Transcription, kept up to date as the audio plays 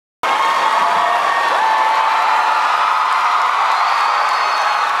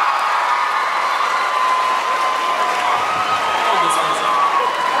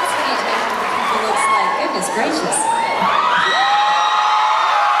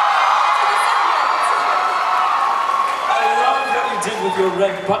your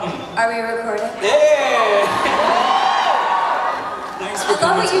red button. Are we recording? Yeah! Thanks for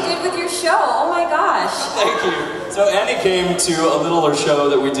coming. I love what you did with your show. Oh my gosh. Thank you. So Annie came to a littler show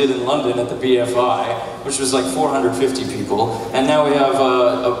that we did in London at the BFI, which was like 450 people. And now we have,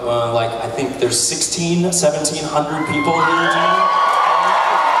 like, I think there's 1,700 people here tonight.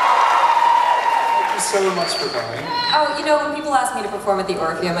 Thank you so much for coming. Oh, you know, when people ask me to perform at the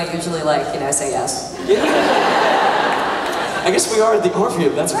Orpheum, I usually, like, you know, say yes. Yeah. I guess we are at the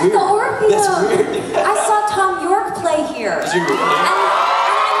Orpheum. That's weird. At the Orpheum. That's weird. I saw Tom York play here. Did you really? And I'm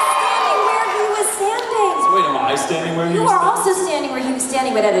standing where he was standing. So wait, am I standing where he was standing? You are also standing where he was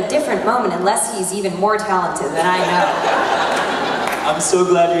standing, but at a different moment, unless he's even more talented than I know. I'm so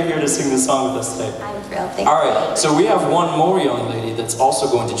glad you're here to sing this song with us today. I'm thrilled. Thank you. All right, so we have one more young lady that's also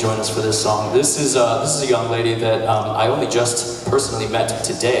going to join us for this song. This is a young lady that I only just personally met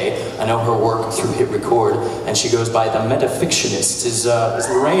today. I know her work through HITRECORD, and she goes by the Metafictionist. Is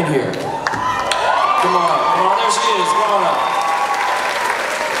Lorraine here? Come on, there she is. Come on up.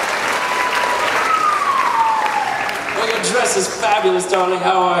 Well, your dress is fabulous, darling.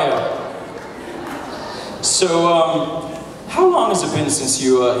 How are you? So, how long has it been since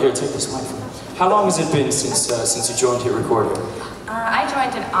you, here, take this mic from me. How long has it been since you joined HITRECORD? I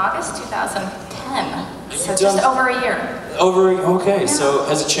joined in August 2010, so just over a year. Okay, so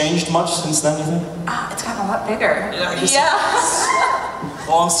has it changed much since then, you think? It's gotten a lot bigger. Yeah.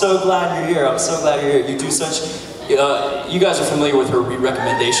 Well, I'm so glad you're here. I'm so glad you're here. You do such, you guys are familiar with her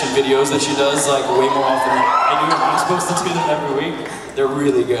recommendation videos that she does, like, way more often than I do. I'm supposed to do them every week. They're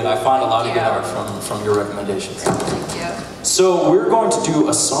really good. I find a lot of good art from your recommendations. Thank you. So we're going to do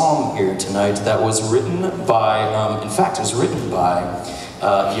a song here tonight that was written by, in fact, it was written by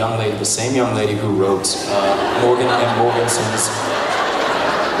the young lady, the same young lady who wrote Morgan and Morganson's.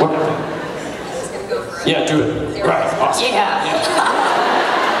 What? Yeah, do it. Right. Awesome. Yeah.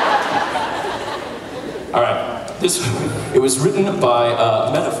 All right. It was written by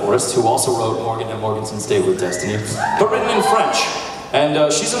Metaphorist, who also wrote Morgan and Morganson's Day with Destiny, but written in French.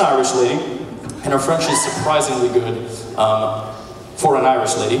 And she's an Irish lady, and her French is surprisingly good for an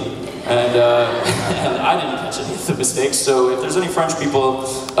Irish lady. And, and I didn't catch any of the mistakes, so if there's any French people,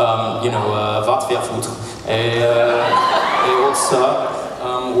 you know, va te faire foutre. Et also,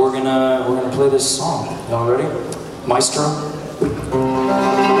 we're gonna play this song. Y'all ready? Maestro?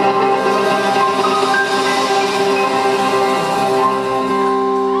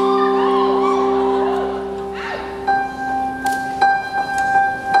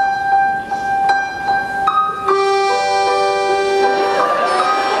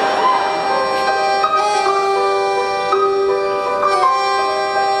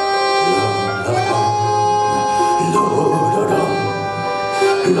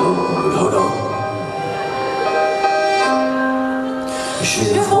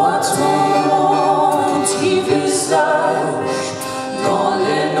 Je vois ton petit visage dans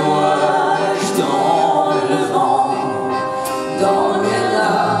les nuages, dans le vent, dans les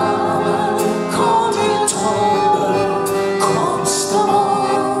larmes, quand il tombe constamment.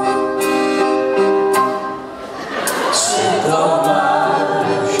 C'est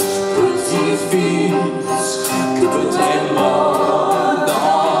dommage, petit fils, que peut-être mort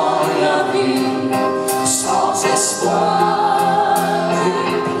dans la vie, sans espoir.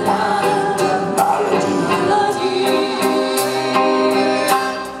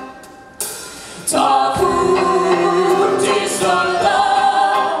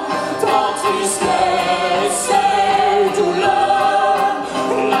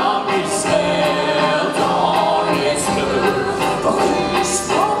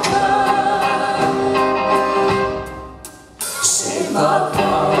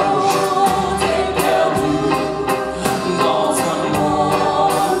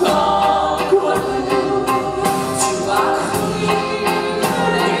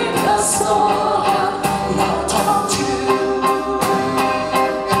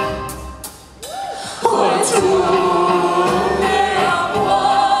 Retour